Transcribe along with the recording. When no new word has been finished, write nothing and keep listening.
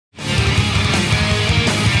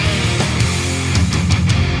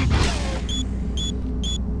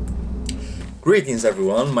Greetings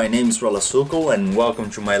everyone, my name is Ralasuco and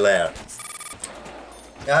welcome to my lair.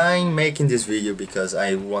 I'm making this video because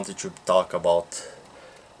I wanted to talk about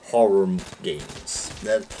horror games.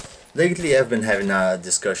 Lately I've been having a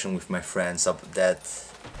discussion with my friends about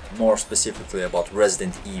that, more specifically about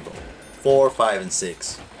Resident Evil 4, 5 and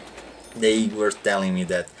 6. They were telling me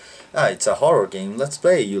that it's a horror game, let's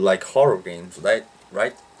play, you like horror games, right?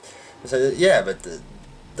 I said, yeah, but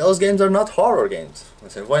those games are not horror games. I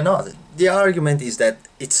said, why not? The argument is that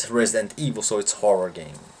it's Resident Evil, so it's horror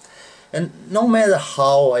game. And no matter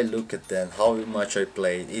how I look at them, how much I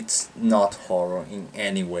play, it's not horror in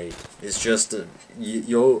any way. It's just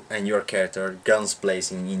you and your character guns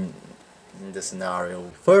blazing in the scenario.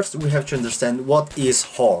 First we have to understand what is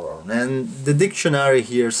horror, and the dictionary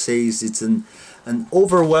here says it's an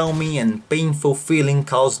overwhelming and painful feeling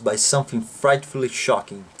caused by something frightfully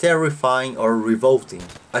shocking, terrifying or revolting,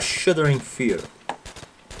 a shuddering fear.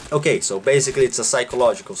 Okay, so basically it's a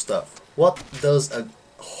psychological stuff. What does a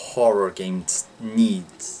horror game need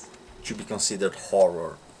to be considered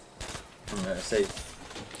horror?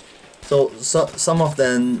 So some of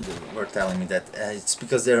them were telling me that it's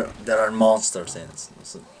because there are monsters in it.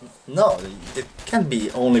 So, no, it can't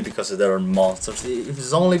be only because there are monsters. If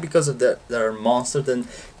it's only because there are monsters, then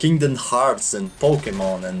Kingdom Hearts and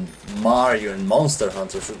Pokemon and Mario and Monster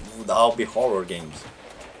Hunter would all be horror games.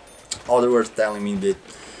 Others were telling me that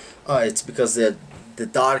it's because the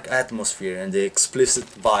dark atmosphere and the explicit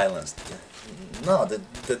violence. No,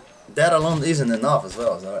 that alone isn't enough as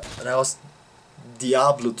well. There was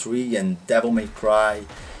Diablo 3 and Devil May Cry,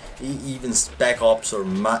 even Spec Ops or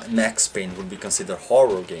Max Payne would be considered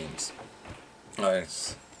horror games.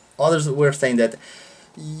 Others were saying that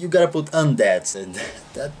you gotta put undeads, and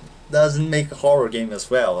that doesn't make a horror game as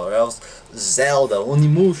well, or else Zelda,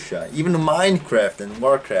 Onimusha, even Minecraft and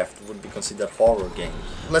Warcraft would be considered horror games.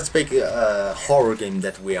 Let's pick a horror game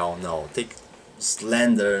that we all know. Take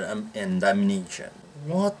Slender and Amnesia.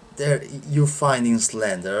 What there you find in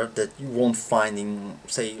Slender that you won't find in,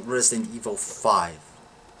 say, Resident Evil 5?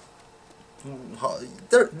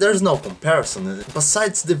 There's no comparison.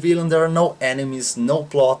 Besides the villain, there are no enemies, no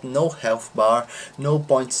plot, no health bar, no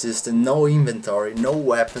point system, no inventory, no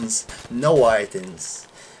weapons, no items.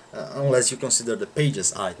 Unless you consider the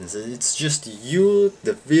pages items. It's just you,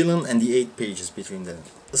 the villain, and the 8 pages between them.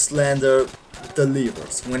 Slender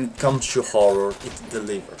delivers. When it comes to horror, it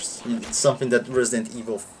delivers. It's something that Resident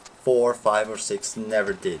Evil 4, 5 or 6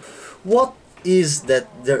 never did. What is that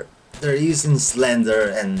there is in Slender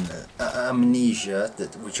and Amnesia,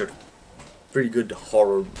 which are pretty good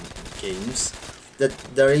horror games, that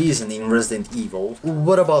there isn't in Resident Evil?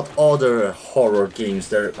 What about other horror games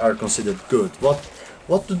that are considered good?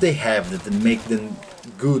 What do they have that make them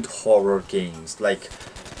good horror games? Like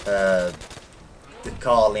The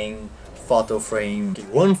Calling, Photo Frame.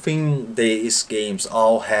 One thing these games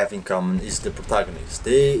all have in common is the protagonist.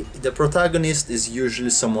 The protagonist is usually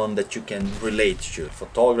someone that you can relate to.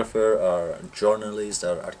 Photographer or journalist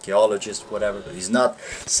or archaeologist, whatever. He's not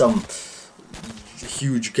some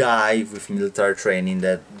huge guy with military training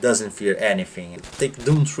that doesn't fear anything. Take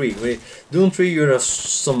Doom 3. Doom 3, you're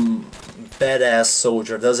some badass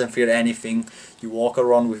soldier, doesn't fear anything. You walk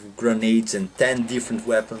around with grenades and 10 different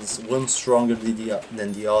weapons, one stronger than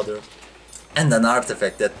the other, and an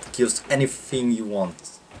artifact that kills anything you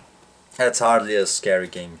want. That's hardly a scary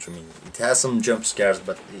game to me. It has some jump scares,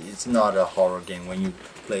 but it's not a horror game when you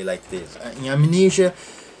play like this. In Amnesia,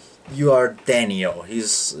 you are Daniel.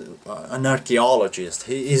 He's an archaeologist.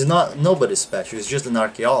 He's not nobody special. He's just an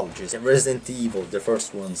archaeologist. Resident Evil, the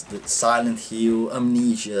first ones, the Silent Hill,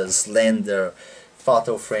 Amnesia, Slender,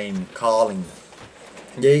 Fatal Frame, Calling.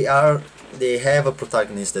 They have a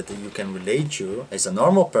protagonist that you can relate to as a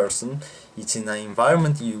normal person. It's in an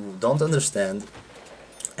environment you don't understand,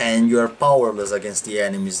 and you are powerless against the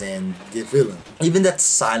enemies and the villain. Even that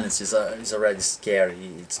silence is already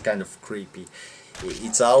scary. It's kind of creepy.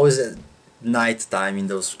 It's always at night time in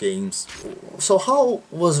those games. So how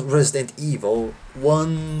was Resident Evil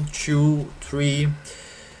 1, 2, 3,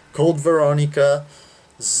 Code Veronica,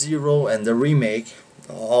 0 and the remake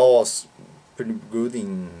all pretty good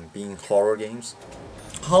in being horror games?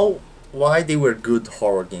 Why they were good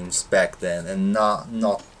horror games back then and not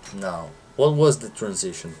now? What was the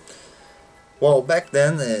transition? Well, back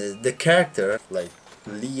then the character like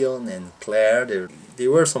Leon and Claire, they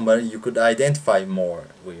were somebody you could identify more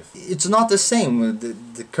with. It's not the same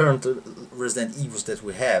with the current Resident Evils that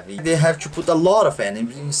we have. They have to put a lot of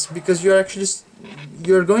enemies because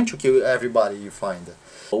you're going to kill everybody you find.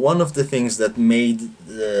 One of the things that made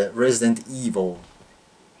the Resident Evil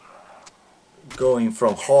going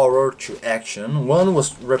from horror to action. One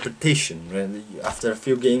was repetition. Really. After a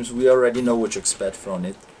few games we already know what to expect from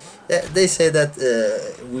it. They say that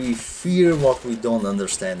we fear what we don't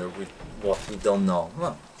understand or what we don't know.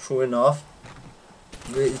 Well, true enough.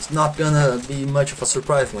 It's not gonna be much of a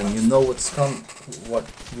surprise when you know what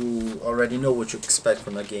you already know what you expect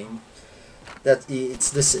from a game. That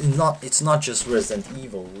it's not just Resident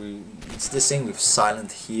Evil. It's the same with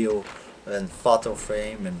Silent Hill and Fatal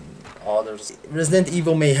Frame and others. Resident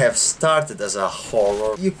Evil may have started as a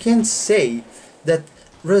horror. You can't say that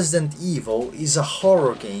Resident Evil is a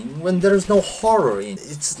horror game when there's no horror in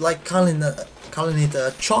it. It's like calling it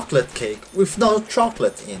a chocolate cake with no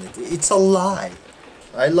chocolate in it. It's a lie.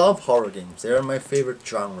 I love horror games. They are my favorite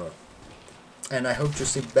genre. And I hope to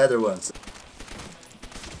see better ones.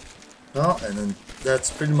 Well, and then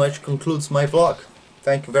that's pretty much concludes my vlog.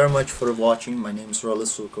 Thank you very much for watching. My name is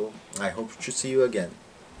Ralasuco. I hope to see you again.